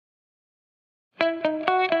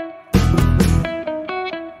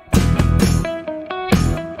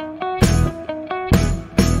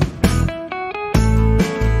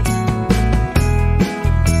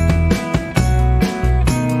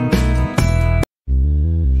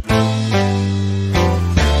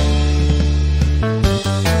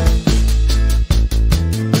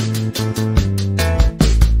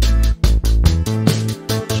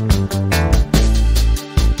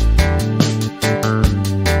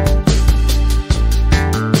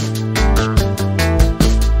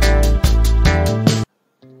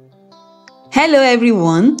Hello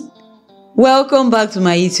everyone, welcome back to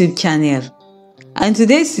my YouTube channel. In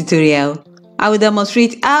today's tutorial, I will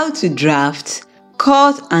demonstrate how to draft,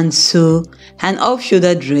 cut and sew an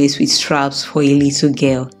off-shoulder dress with straps for a little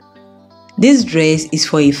girl. This dress is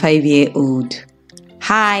for a 5-year-old.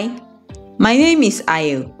 Hi, my name is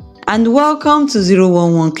Ayo and welcome to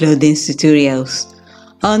 011 Clothings Tutorials.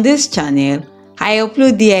 On this channel, I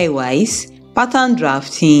upload DIYs, pattern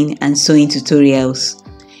drafting and sewing tutorials.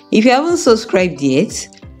 If you haven't subscribed yet,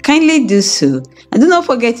 kindly do so and do not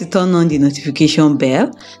forget to turn on the notification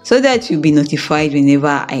bell so that you'll be notified whenever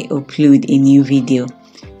I upload a new video.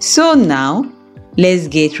 So now, let's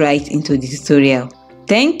get right into the tutorial.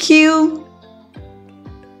 Thank you!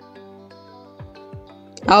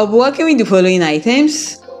 I'll be working with the following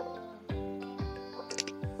items: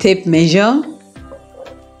 tape measure,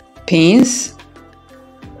 pins,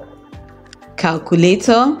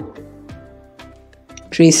 calculator,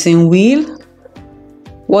 tracing wheel,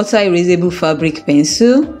 water erasable fabric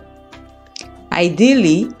pencil.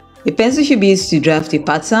 Ideally, the pencil should be used to draft a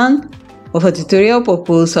pattern, but for tutorial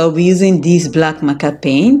purpose, I'll be using this black marker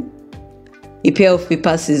pen, a pair of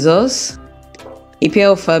paper scissors, a pair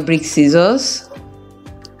of fabric scissors,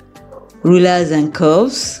 rulers and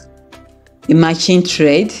curves, a matching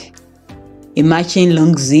thread, a matching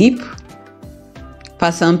long zip,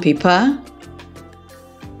 pattern paper,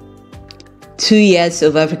 2 yards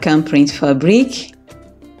of African print fabric,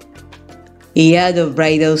 a yard of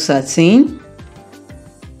bridal satin.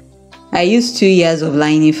 I used 2 yards of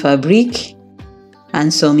lining fabric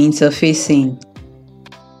and some interfacing.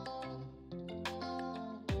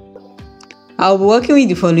 I'll be working with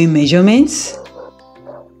the following measurements: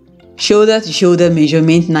 shoulder to shoulder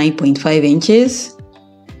measurement 9.5 inches,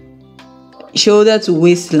 shoulder to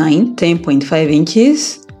waistline 10.5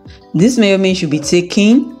 inches. This measurement should be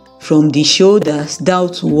taken from the shoulders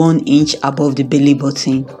down to 1 inch above the belly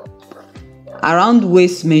button. Around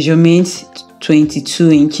waist measurement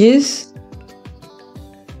 22 inches.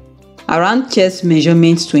 Around chest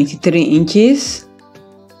measurement 23 inches.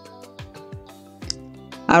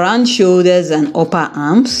 Around shoulders and upper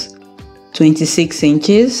arms 26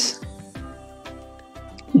 inches.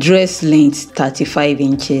 Dress length 35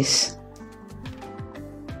 inches.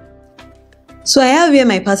 So I have here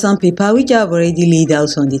my pattern paper, which I have already laid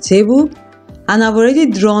out on the table, and I've already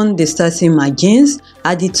drawn the starting margins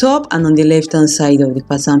at the top and on the left hand side of the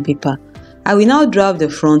pattern paper. I will now draft the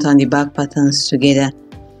front and the back patterns together.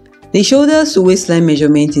 The shoulders to waistline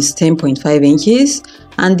measurement is 10.5 inches,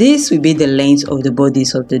 and this will be the length of the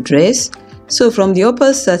bodice of the dress. So from the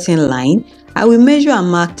upper starting line, I will measure and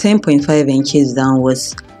mark 10.5 inches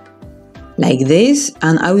downwards like this,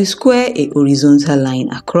 and I will square a horizontal line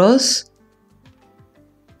across.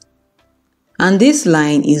 And this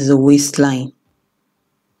line is the waistline.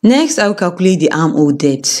 Next, I will calculate the armhole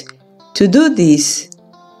depth. To do this,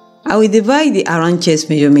 I will divide the around chest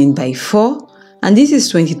measurement by 4, and this is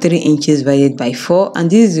 23 inches divided by 4, and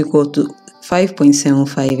this is equal to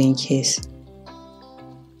 5.75 inches.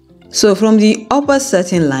 So from the upper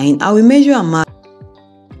starting line, I will measure and mark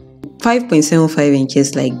 5.75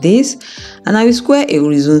 inches like this, and I will square a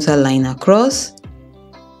horizontal line across.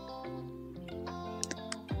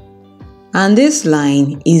 And this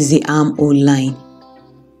line is the armhole line.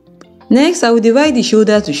 Next, I will divide the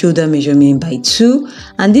shoulder to shoulder measurement by 2,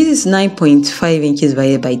 and this is 9.5 inches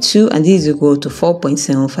divided by 2, and this is equal to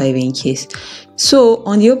 4.75 inches. So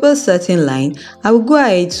on the upper starting line, I will go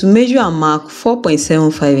ahead to measure and mark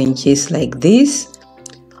 4.75 inches like this.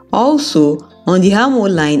 Also, on the armhole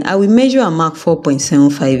line, I will measure and mark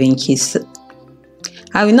 4.75 inches.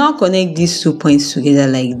 I will now connect these 2 points together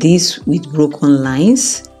like this with broken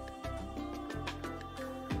lines.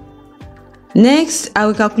 Next, I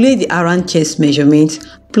will calculate the around chest measurement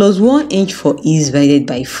plus 1 inch for ease divided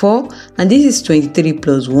by 4, and this is 23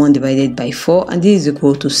 plus 1 divided by 4, and this is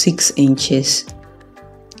equal to 6 inches.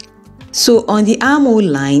 So on the armhole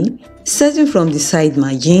line, starting from the side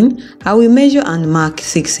margin, I will measure and mark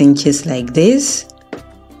 6 inches like this.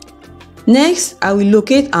 Next, I will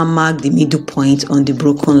locate and mark the middle point on the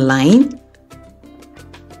broken line.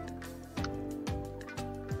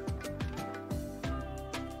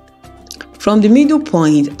 From the middle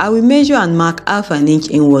point, I will measure and mark half an inch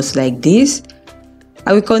inwards like this.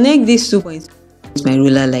 I will connect these 2 points with my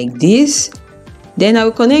ruler like this. Then I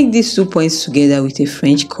will connect these 2 points together with a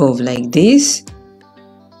French curve like this.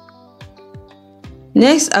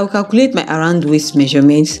 Next, I will calculate my around waist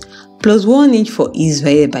measurements plus 1 inch for ease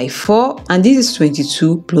divided by 4, and this is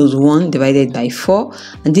 22 plus 1 divided by 4,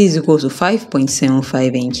 and this is equal to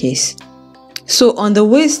 5.75 inches. So on the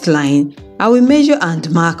waistline, I will measure and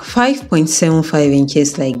mark 5.75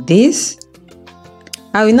 inches like this.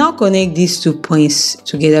 I will now connect these 2 points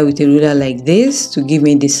together with a ruler like this to give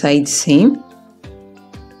me the side seam.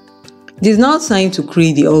 It is now time to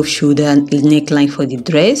create the off-shoulder neckline for the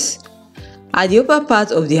dress. At the upper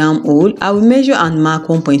part of the armhole, I will measure and mark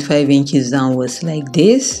 1.5 inches downwards like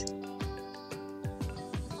this.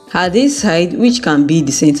 At this side, which can be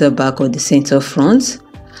the center back or the center front,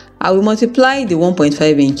 I will multiply the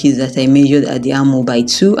 1.5 inches that I measured at the armhole by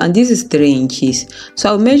 2, and this is 3 inches. So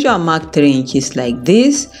I will measure and mark 3 inches like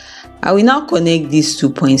this. I will now connect these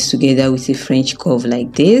 2 points together with a French curve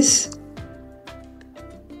like this.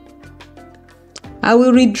 I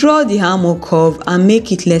will redraw the armhole curve and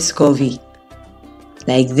make it less curvy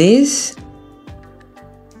like this.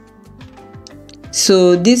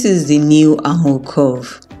 So this is the new armhole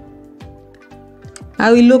curve.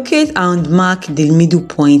 I will locate and mark the middle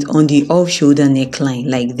point on the off-shoulder neckline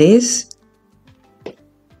like this.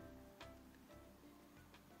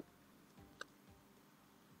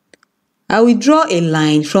 I will draw a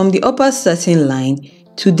line from the upper starting line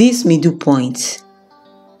to this middle point.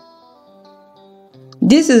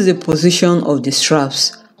 This is the position of the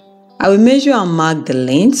straps. I will measure and mark the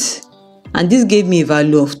length, and this gave me a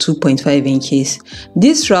value of 2.5 inches.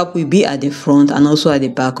 This strap will be at the front and also at the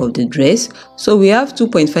back of the dress. So we have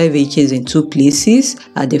 2.5 inches in 2 places,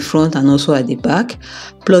 at the front and also at the back,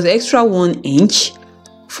 plus extra 1 inch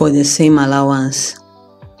for the seam allowance.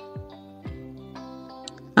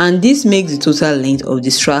 And this makes the total length of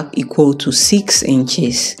the strap equal to 6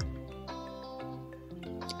 inches.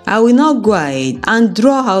 I will now go ahead and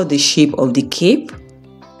draw out the shape of the cape.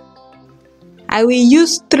 I will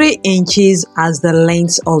use 3 inches as the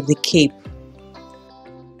length of the cape.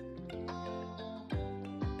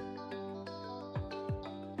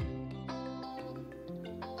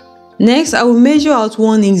 Next, I will measure out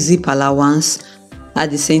 1 inch zip allowance at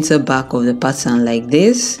the center back of the pattern like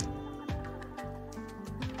this.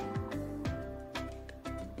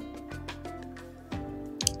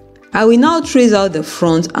 I will now trace out the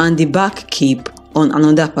front and the back cape on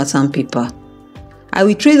another pattern paper. I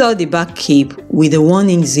will trace out the back cape with the 1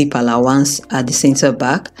 inch zip allowance at the center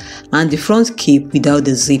back and the front cape without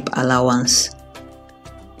the zip allowance.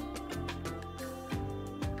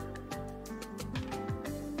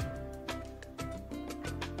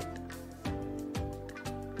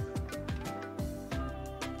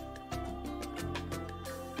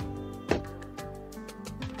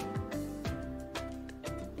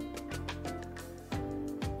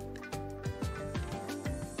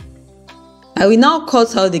 I will now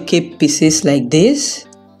cut out the cape pieces like this.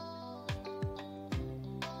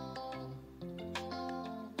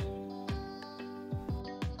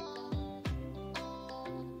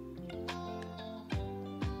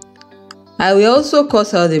 I will also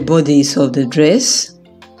cut out the bodice of the dress.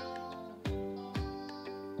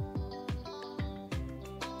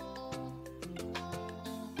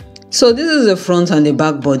 So this is the front and the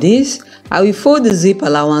back bodice. I will fold the zip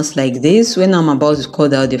allowance like this when I'm about to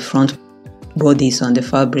cut out the front bodice on the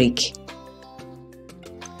fabric.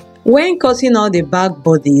 When cutting out the back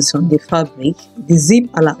bodice on the fabric, the zip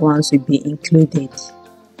allowance will be included.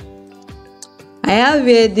 I have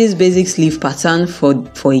here this basic sleeve pattern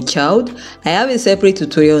for a child. I have a separate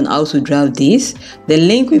tutorial on how to draft this. The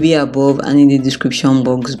link will be above and in the description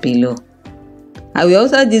box below. I will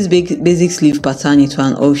alter this basic sleeve pattern into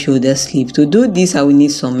an off-shoulder sleeve. To do this, I will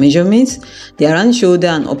need some measurements. The around shoulder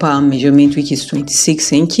and upper arm measurement, which is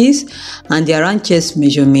 26 inches, and the around chest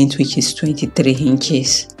measurement, which is 23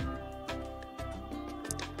 inches.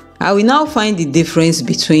 I will now find the difference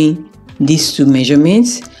between these two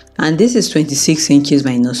measurements, and this is 26 inches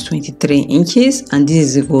minus 23 inches, and this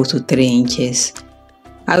is equal to 3 inches.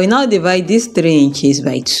 I will now divide this 3 inches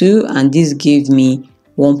by 2, and this gives me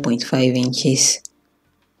 1.5 inches.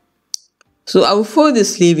 So I will fold the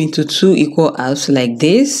sleeve into 2 equal halves like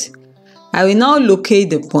this. I will now locate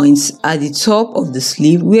the points at the top of the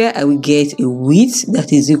sleeve where I will get a width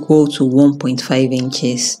that is equal to 1.5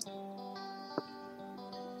 inches.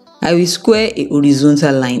 I will square a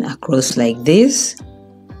horizontal line across like this.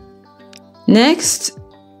 Next,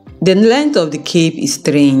 the length of the cape is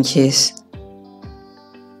 3 inches.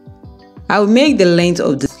 I will make the length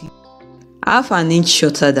of the sleeve half an inch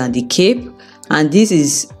shorter than the cape, and this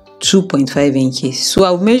is 2.5 inches. So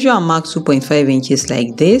I'll measure and mark 2.5 inches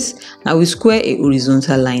like this. I will square a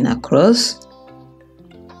horizontal line across.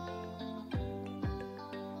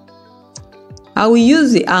 I will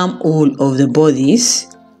use the armhole of the bodice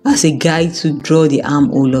as a guide to draw the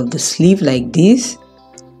armhole of the sleeve like this.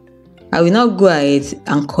 I will now go ahead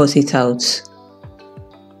and cut it out.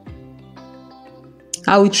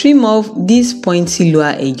 I will trim off this pointy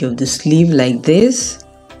lower edge of the sleeve like this.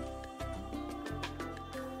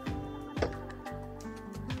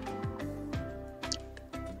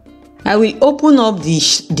 I will open up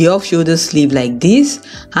the off-shoulder sleeve like this,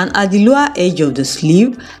 and at the lower edge of the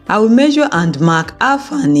sleeve, I will measure and mark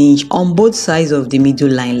half an inch on both sides of the middle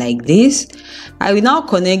line like this. I will now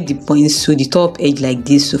connect the points to the top edge like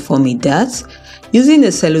this to form a dart. Using the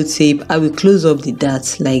sellotape, I will close up the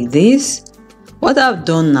dart like this. What I've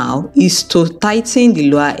done now is to tighten the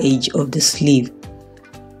lower edge of the sleeve.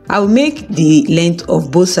 I will make the length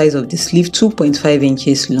of both sides of the sleeve 2.5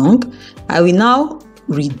 inches long. I will now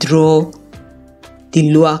redraw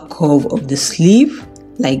the lower curve of the sleeve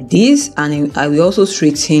like this, and I will also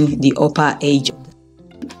straighten the upper edge.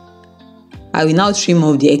 I will now trim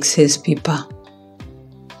off the excess paper.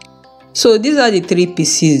 So these are the three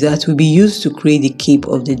pieces that will be used to create the cape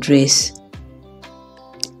of the dress.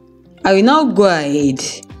 I will now go ahead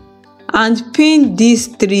and pin these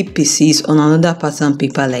three pieces on another pattern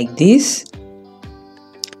paper like this.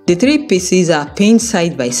 The three pieces are pinned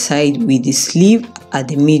side by side with the sleeve at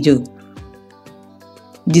the middle.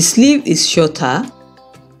 The sleeve is shorter,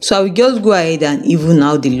 so I will just go ahead and even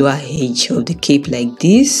out the lower edge of the cape like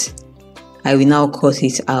this. I will now cut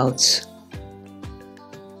it out.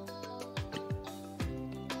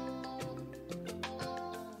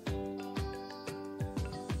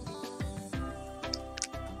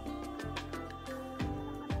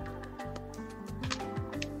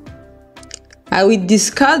 I will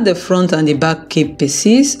discard the front and the back cape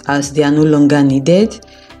pieces as they are no longer needed.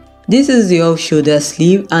 This is the off-shoulder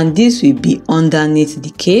sleeve, and this will be underneath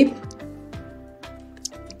the cape.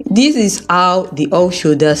 This is how the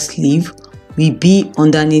off-shoulder sleeve will be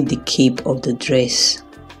underneath the cape of the dress.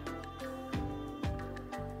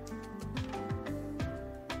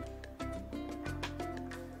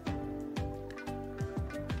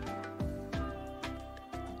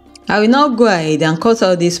 I will now go ahead and cut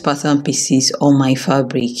out these pattern pieces on my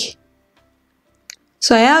fabric.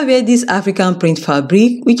 So I have here this African print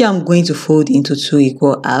fabric, which I'm going to fold into 2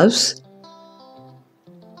 equal halves.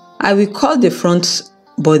 I will cut the front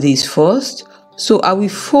bodice first, so I will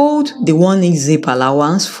fold the 1 inch zip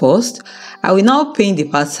allowance first. I will now pin the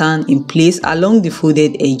pattern in place along the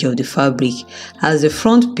folded edge of the fabric, as the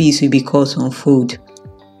front piece will be cut on fold.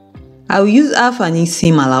 I will use half an inch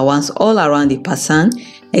seam allowance all around the pattern,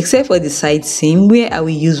 except for the side seam, where I will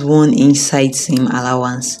use 1 inch side seam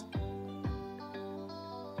allowance.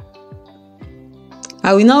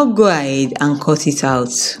 I will now go ahead and cut it out.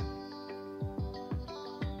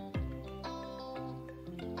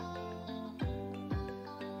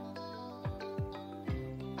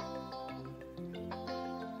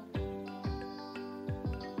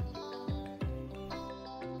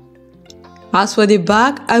 As for the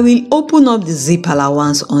back, I will open up the zip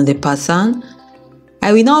allowance on the pattern.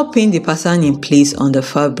 I will now pin the pattern in place on the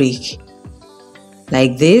fabric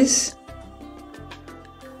like this.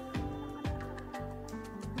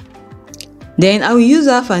 Then I will use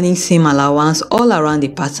half an inch seam allowance all around the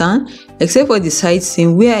pattern, except for the side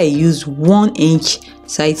seam, where I use 1 inch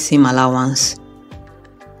side seam allowance.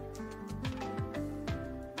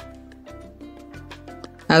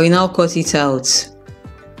 I will now cut it out.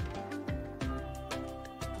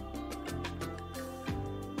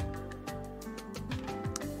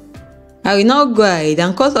 I will now go ahead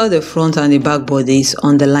and cut out the front and the back bodies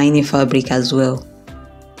on the lining fabric as well.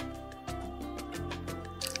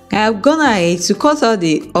 I have gone ahead to cut out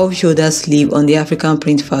the off-shoulder sleeve on the African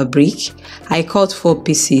print fabric. I cut 4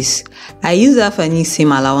 pieces. I used half an inch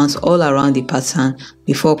seam allowance all around the pattern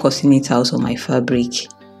before cutting it out on my fabric.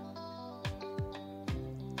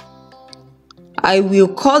 I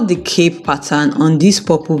will cut the cape pattern on this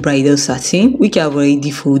purple bridal satin, which I have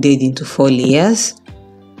already folded into 4 layers.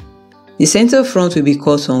 The center front will be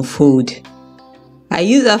cut on fold. I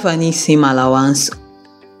used half an inch seam allowance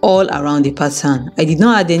all around the pattern. I did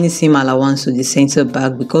not add any seam allowance to the center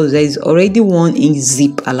back because there is already 1 inch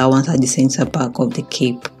zip allowance at the center back of the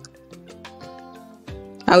cape.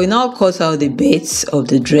 I will now cut out the bits of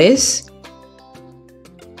the dress.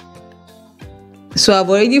 So I've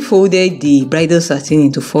already folded the bridal satin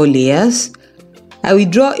into 4 layers. I will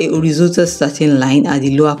draw a horizontal satin line at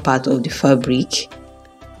the lower part of the fabric.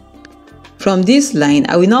 From this line,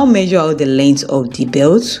 I will now measure out the length of the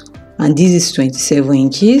belt, and this is 27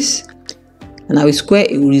 inches. And I will square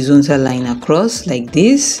a horizontal line across like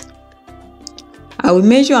this. I will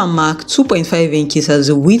measure and mark 2.5 inches as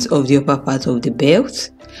the width of the upper part of the belt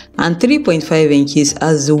and 3.5 inches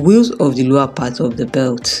as the width of the lower part of the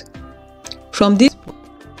belt. From this,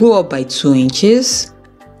 go up by 2 inches.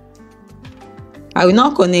 I will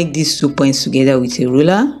now connect these 2 points together with a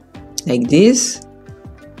ruler like this.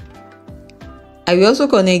 I will also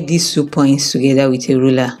connect these 2 points together with a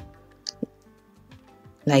ruler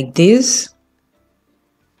like this.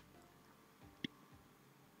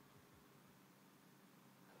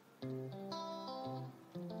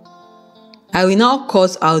 I will now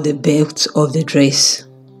cut out the belt of the dress.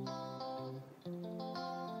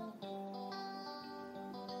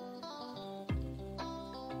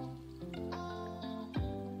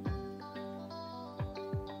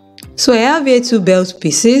 So I have here 2 belt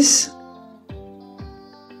pieces.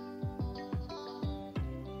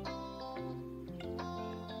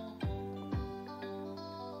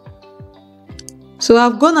 So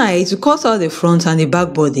I've gone ahead to cut out the front and the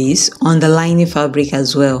back bodies on the lining fabric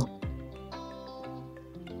as well.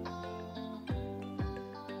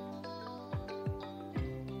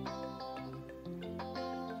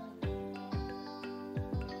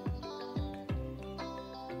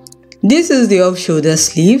 This is the off-shoulder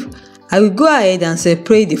sleeve. I will go ahead and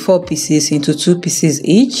separate the 4 pieces into 2 pieces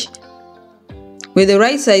each. With the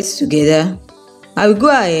right sides together, I will go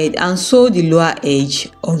ahead and sew the lower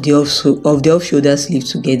edge of the off-shoulder sleeve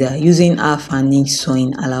together using 1/2 inch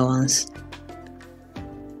sewing allowance.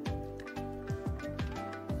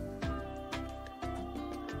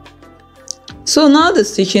 So now the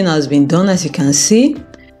stitching has been done. As you can see,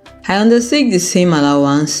 I understick the same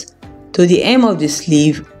allowance to the hem of the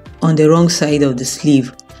sleeve on the wrong side of the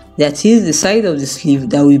sleeve, that is the side of the sleeve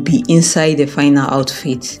that will be inside the final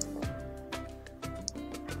outfit.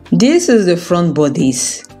 This is the front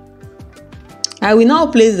bodice. I will now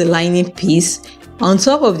place the lining piece on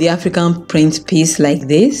top of the African print piece like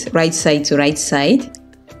this, right side to right side.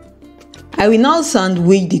 I will now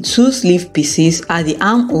sandwich the 2 sleeve pieces at the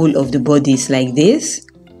armhole of the bodice like this.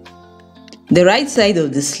 The right side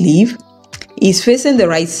of the sleeve is facing the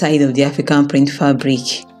right side of the African print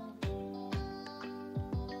fabric.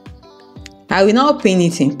 I will now pin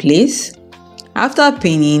it in place. After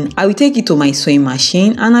pinning, I will take it to my sewing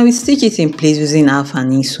machine and I will stitch it in place using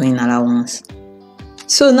 1/2 inch sewing allowance.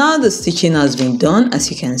 So now the stitching has been done, as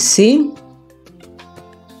you can see.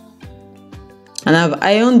 And I've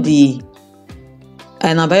ironed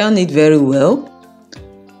it very well.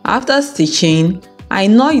 After stitching, I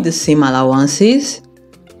knot the seam allowances.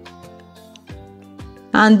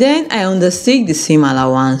 And then I understick the seam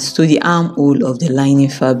allowance to the armhole of the lining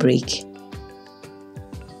fabric.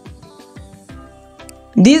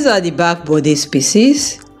 These are the back bodice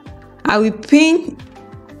pieces. I will pin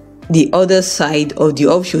the other side of the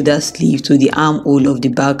off-shoulder sleeve to the armhole of the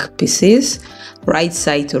back pieces, right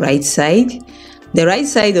side to right side. The right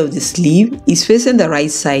side of the sleeve is facing the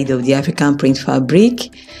right side of the African print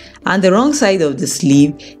fabric, and the wrong side of the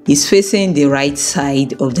sleeve is facing the right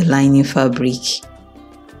side of the lining fabric.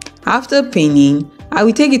 After pinning, I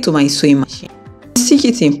will take it to my sewing machine and stitch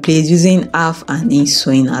it in place using 1/2 inch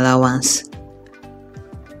sewing allowance.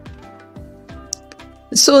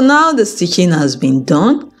 So now the stitching has been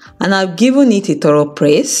done and I've given it a thorough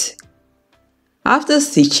press. After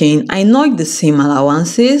stitching, I knot the seam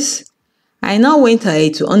allowances. I now went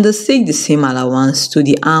ahead to understick the seam allowance to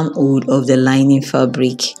the armhole of the lining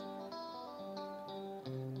fabric.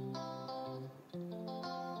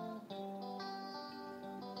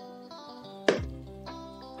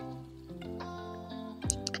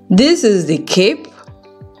 This is the cape,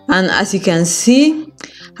 and as you can see,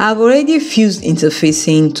 I've already fused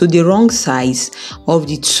interfacing to the wrong sides of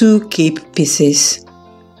the 2 cape pieces.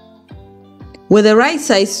 With the right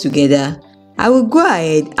sides together, I will go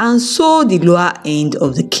ahead and sew the lower end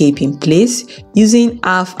of the cape in place using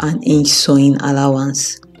 1/2 inch sewing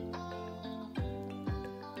allowance.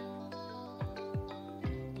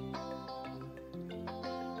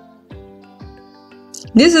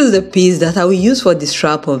 This is the piece that I will use for the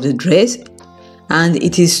strap of the dress, and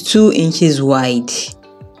it is 2 inches wide.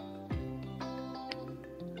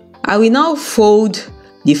 I will now fold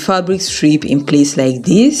the fabric strip in place like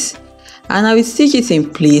this, and I will stitch it in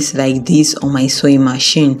place like this on my sewing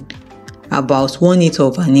machine, about 1/8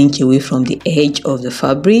 of an inch away from the edge of the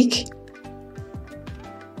fabric.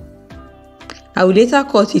 I will later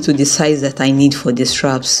cut it to the size that I need for the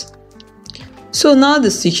straps. So now the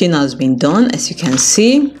stitching has been done, as you can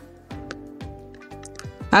see.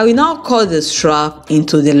 I will now cut the strap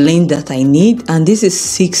into the length that I need, and this is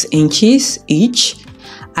 6 inches each.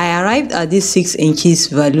 I arrived at this 6 inches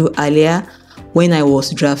value earlier when I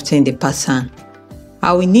was drafting the pattern.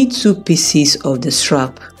 I will need 2 pieces of the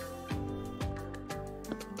strap.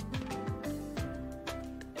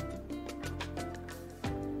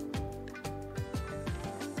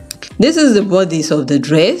 This is the bodice of the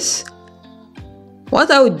dress. What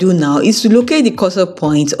I will do now is to locate the cutter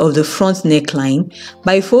point of the front neckline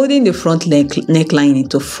by folding the front neckline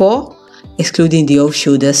into 4, excluding the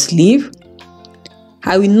off-shoulder sleeve.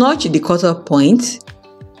 I will notch the cutter point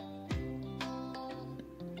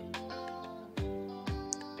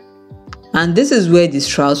and this is where the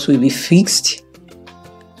straps will be fixed.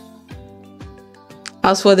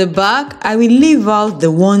 As for the back, I will leave out the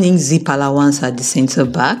 1 inch zip allowance at the center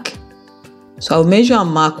back. So I'll measure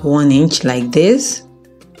and mark 1 inch like this.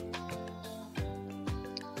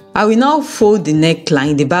 I will now fold the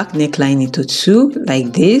neckline, the back neckline into 2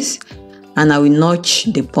 like this, and I will notch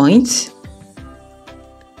the point.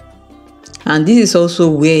 And this is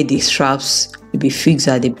also where the straps will be fixed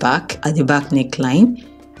at the back neckline.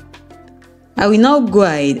 I will now go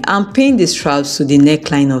ahead and pin the straps to the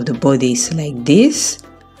neckline of the bodice like this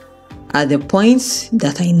at the points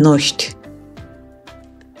that I notched.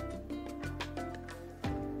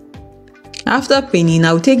 After pinning,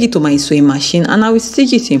 I will take it to my sewing machine and I will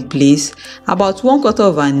stitch it in place about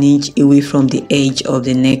 1/4 inch away from the edge of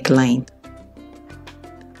the neckline.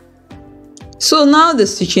 So now the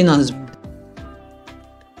stitching has been.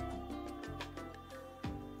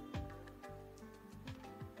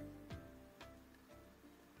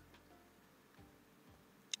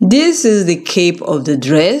 This is the cape of the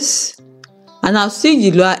dress, and I'll stitch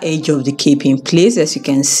the lower edge of the cape in place. As you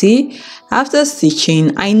can see, after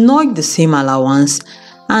stitching, I notch the seam allowance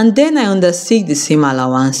and then I understitch the seam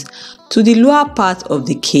allowance to the lower part of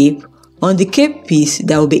the cape on the cape piece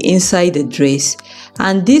that will be inside the dress,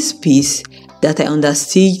 and this piece that I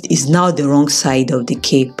understitched is now the wrong side of the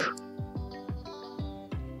cape.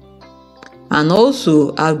 And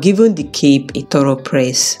also, I've given the cape a thorough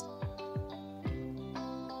press.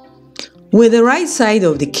 With the right side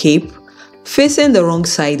of the cape facing the wrong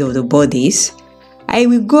side of the bodice, I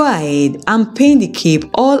will go ahead and pin the cape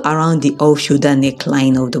all around the off-shoulder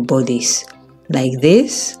neckline of the bodice, like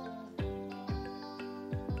this.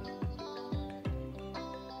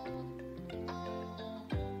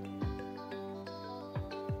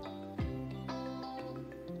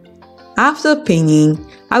 After pinning,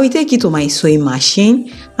 I will take it to my sewing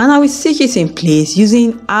machine and I will stitch it in place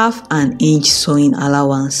using 1/2 inch sewing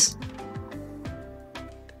allowance.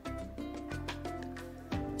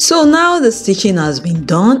 So now the stitching has been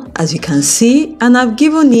done, as you can see, and I've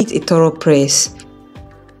given it a thorough press.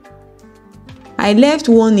 I left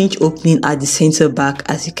 1 inch opening at the center back,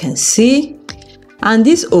 as you can see, and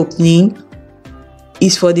this opening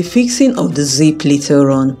is for the fixing of the zip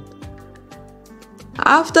later on.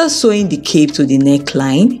 After sewing the cape to the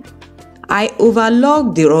neckline, I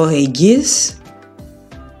overlock the raw edges.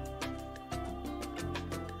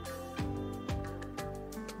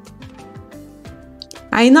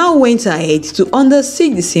 I now went ahead to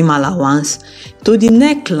understitch the seam allowance to the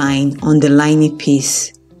neckline on the lining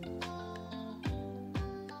piece.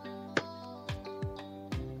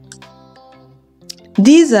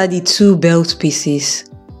 These are the 2 belt pieces.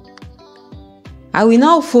 I will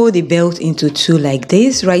now fold the belt into 2 like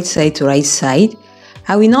this, right side to right side.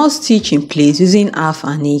 I will now stitch in place using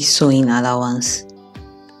 1/2 inch sewing allowance.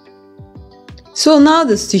 So now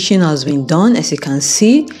the stitching has been done, as you can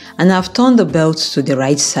see, and I've turned the belts to the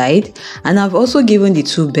right side, and I've also given the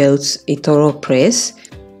 2 belts a thorough press.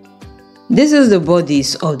 This is the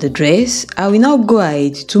bodice of the dress. I will now go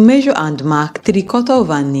ahead to measure and mark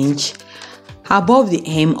 3/4 inch above the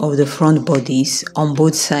hem of the front bodice on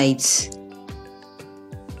both sides.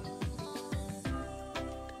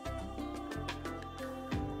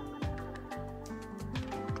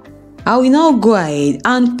 I will now go ahead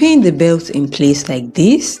and pin the belt in place like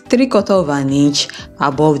this, 3/4 inch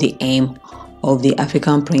above the hem of the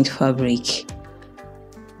African print fabric.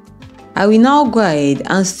 I will now go ahead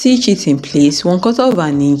and stitch it in place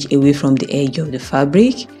 1/4 inch away from the edge of the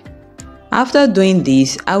fabric. After doing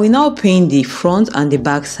this, I will now pin the front and the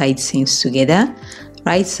back side seams together,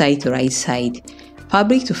 right side to right side,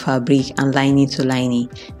 fabric to fabric and lining to lining,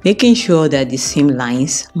 making sure that the seam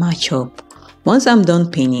lines match up. Once I'm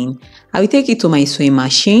done pinning, I will take it to my sewing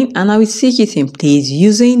machine and I will stitch it in place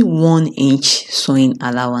using 1 inch sewing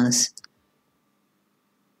allowance.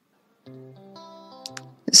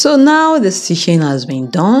 So now the stitching has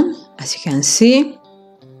been done, as you can see.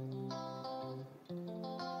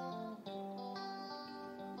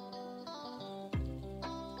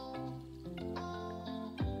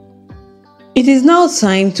 It is now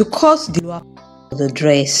time to cut the lower part of the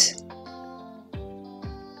dress.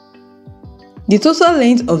 The total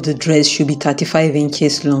length of the dress should be 35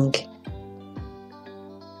 inches long.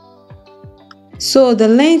 So the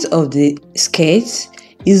length of the skirt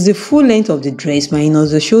is the full length of the dress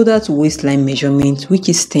minus the shoulder to waistline measurement, which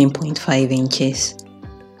is 10.5 inches.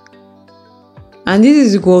 And this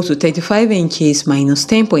is equal to 35 inches minus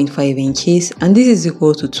 10.5 inches, and this is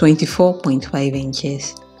equal to 24.5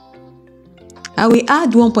 inches. I will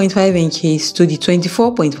add 1.5 inches to the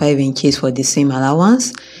 24.5 inches for the same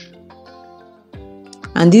allowance,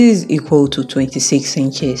 and this is equal to 26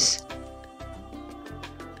 inches.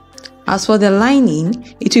 As for the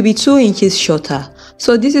lining, it will be 2 inches shorter,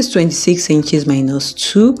 so this is 26 inches minus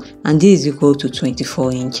 2, and this is equal to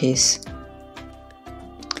 24 inches.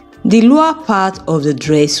 The lower part of the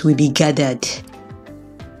dress will be gathered.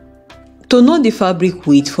 To know the fabric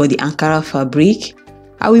width for the Ankara fabric,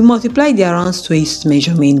 I will multiply the around waist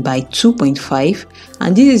measurement by 2.5,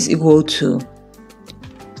 and this is equal to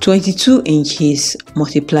 22 inches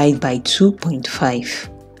multiplied by 2.5.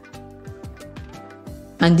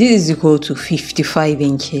 And this is equal to 55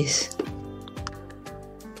 inches.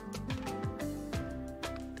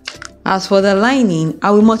 As for the lining,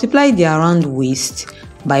 I will multiply the around waist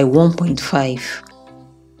by 1.5.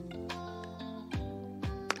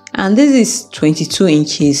 And this is 22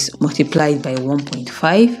 inches multiplied by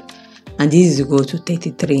 1.5, and this is equal to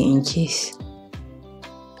 33 inches.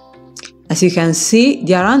 As you can see,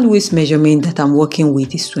 the around waist measurement that I'm working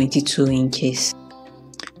with is 22 inches.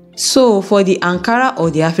 So for the Ankara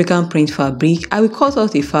or the African print fabric, I will cut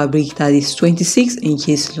out a fabric that is 26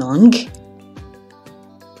 inches long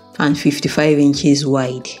and 55 inches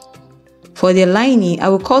wide. For the lining, I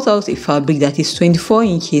will cut out a fabric that is 24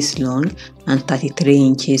 inches long and 33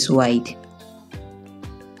 inches wide.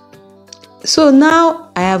 So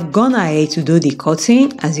now I have gone ahead to do the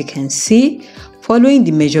cutting, as you can see, following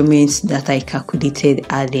the measurements that I calculated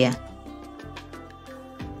earlier.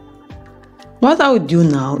 What I will do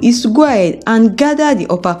now is to go ahead and gather the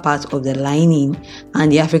upper part of the lining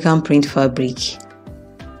and the African print fabric.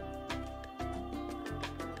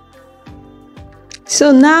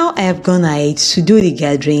 So now I have gone ahead to do the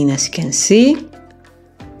gathering, as you can see.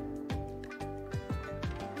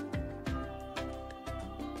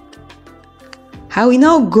 I will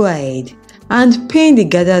now go ahead and pin the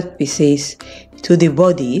gathered pieces to the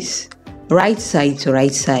bodice, right side to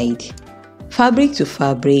right side, fabric to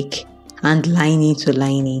fabric, and lining to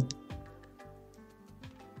lining.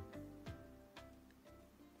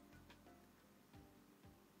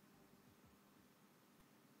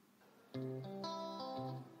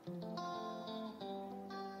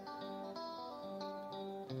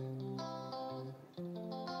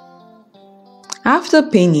 After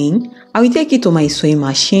pinning, I will take it to my sewing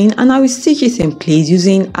machine and I will stitch it in place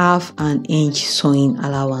using 1/2 inch sewing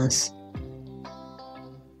allowance.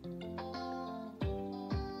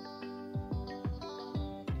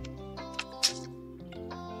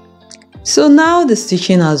 So now the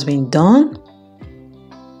stitching has been done.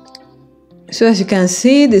 So as you can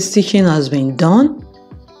see, the stitching has been done.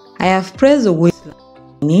 I have pressed the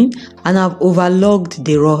waistline and I've overlocked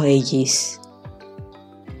the raw edges.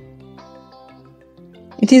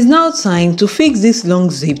 It is now time to fix this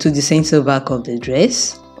long zip to the center back of the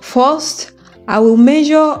dress. First, I will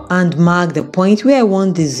measure and mark the point where I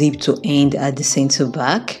want the zip to end at the center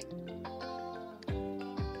back.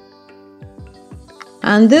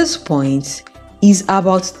 And this point is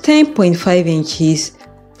about 10.5 inches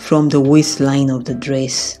from the waistline of the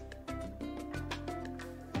dress.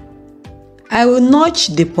 I will notch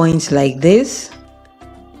the point like this.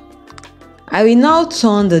 I will now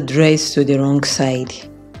turn the dress to the wrong side.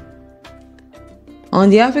 On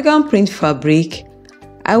the African print fabric,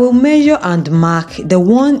 I will measure and mark the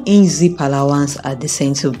 1 inch zip allowance at the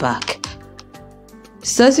center back,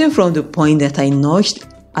 starting from the point that I notched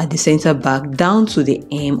at the center back down to the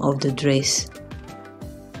hem of the dress.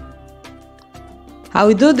 I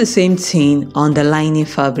will do the same thing on the lining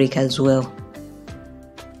fabric as well.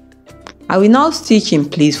 I will now stitch in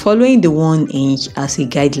place following the 1 inch as a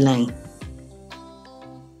guideline.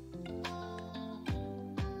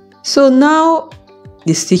 So now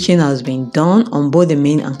the stitching has been done on both the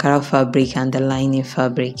main Ankara fabric and the lining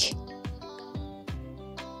fabric.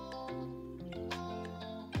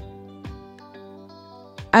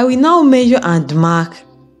 I will now measure and mark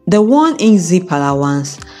the 1 inch zip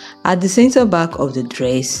allowance at the center back of the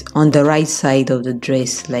dress on the right side of the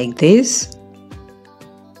dress like this.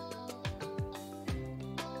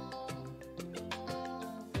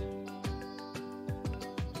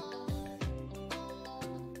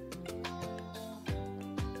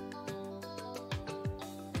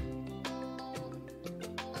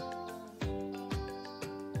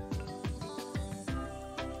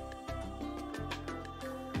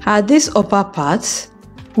 At this upper part,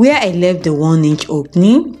 where I left the 1-inch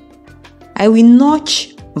opening, I will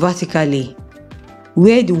notch vertically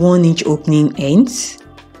where the 1-inch opening ends.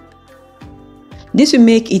 This will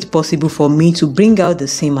make it possible for me to bring out the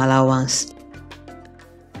seam allowance.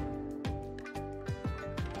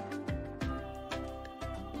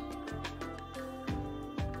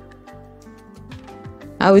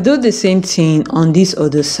 I will do the same thing on this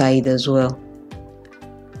other side as well.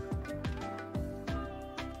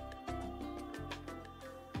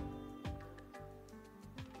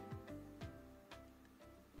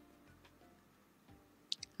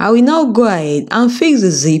 I will now go ahead and fix the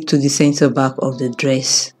zip to the center back of the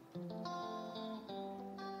dress.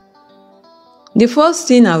 The first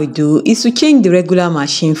thing I will do is to change the regular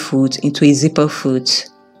machine foot into a zipper foot.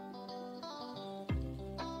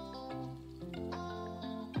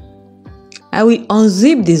 I will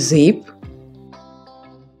unzip the zip.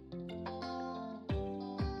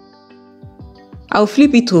 I'll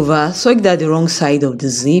flip it over such that the wrong side of the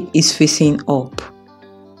zip is facing up.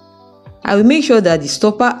 I will make sure that the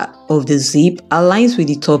stopper of the zip aligns with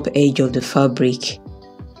the top edge of the fabric.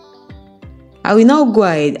 I will now go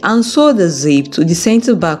ahead and sew the zip to the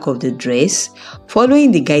center back of the dress,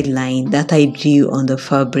 following the guideline that I drew on the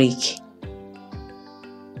fabric.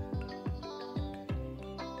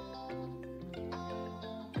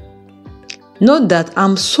 Note that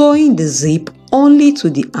I'm sewing the zip only to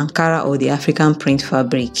the Ankara or the African print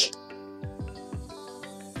fabric.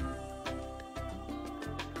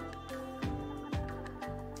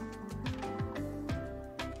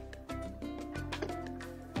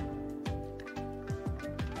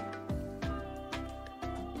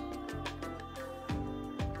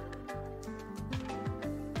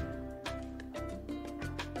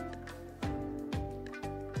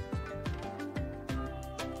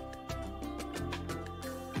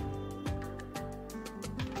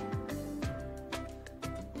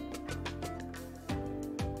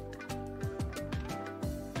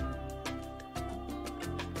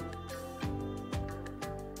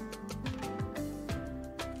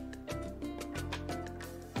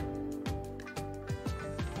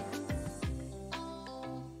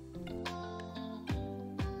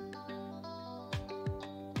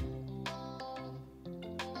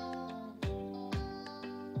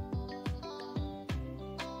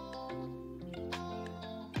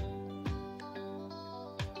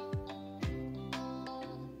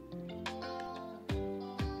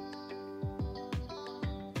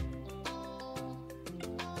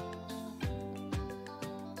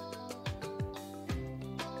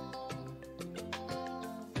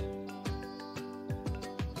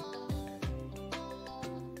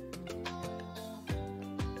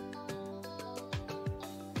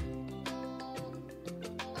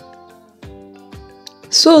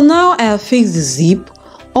 So now I have fixed the zip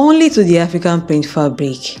only to the African print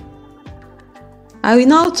fabric. I will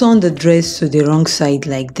now turn the dress to the wrong side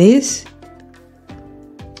like this.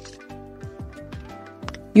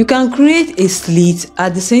 You can create a slit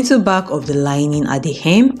at the center back of the lining at the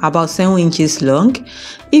hem, about 7 inches long,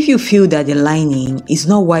 if you feel that the lining is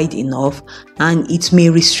not wide enough and it may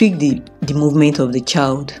restrict the movement of the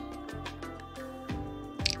child.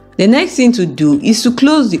 The next thing to do is to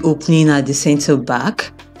close the opening at the center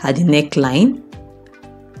back at the neckline.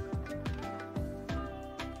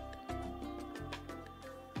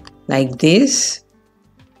 Like this.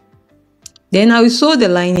 Then I will sew the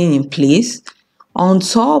lining in place on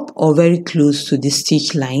top or very close to the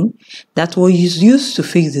stitch line that was used to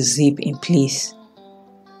fix the zip in place.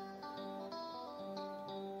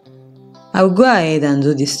 I will go ahead and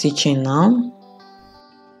do the stitching now.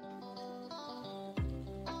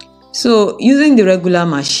 So using the regular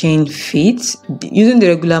machine foot,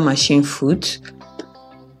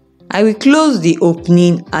 I will close the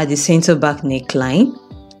opening at the center back neckline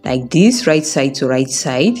like this, right side to right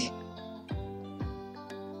side.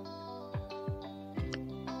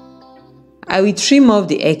 I will trim off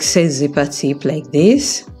the excess zipper tip like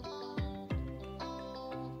this.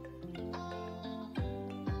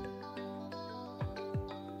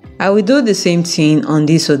 I will do the same thing on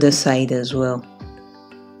this other side as well.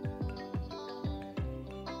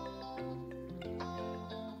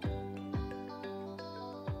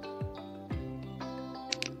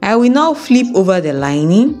 I will now flip over the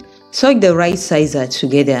lining so the right sides are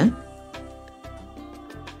together.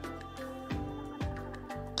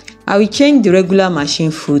 I will change the regular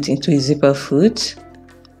machine foot into a zipper foot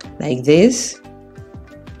like this.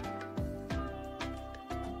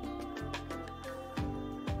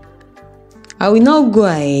 I will now go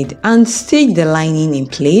ahead and stitch the lining in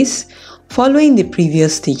place following the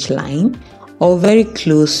previous stitch line or very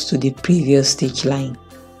close to the previous stitch line.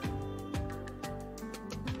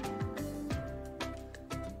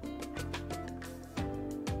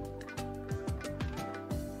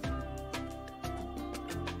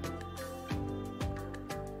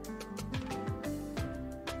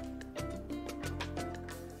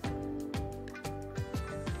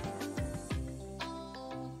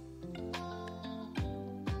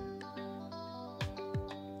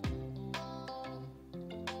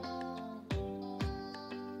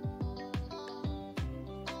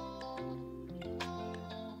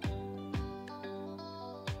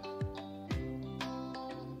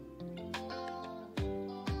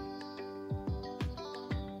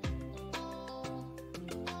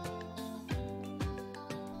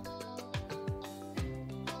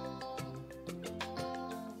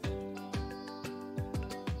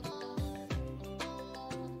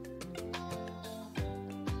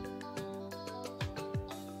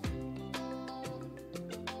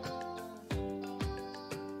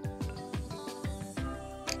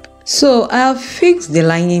 So I have fixed the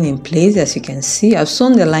lining in place, as you can see. I've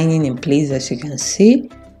sewn the lining in place, as you can see.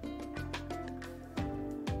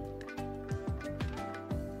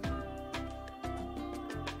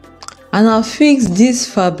 And I'll fix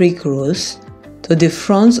this fabric rows to the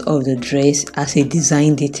front of the dress as a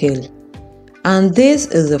design detail. And this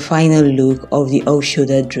is the final look of the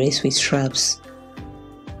off-shoulder dress with straps.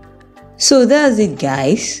 So that's it,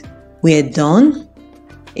 guys. We're done.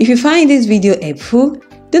 If you find this video helpful,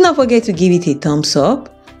 do not forget to give it a thumbs up,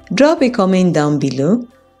 drop a comment down below,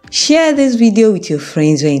 share this video with your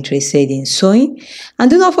friends who are interested in sewing, and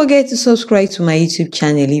do not forget to subscribe to my YouTube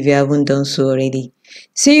channel if you haven't done so already.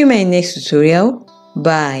 See you in my next tutorial.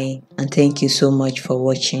 Bye, and thank you so much for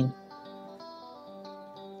watching.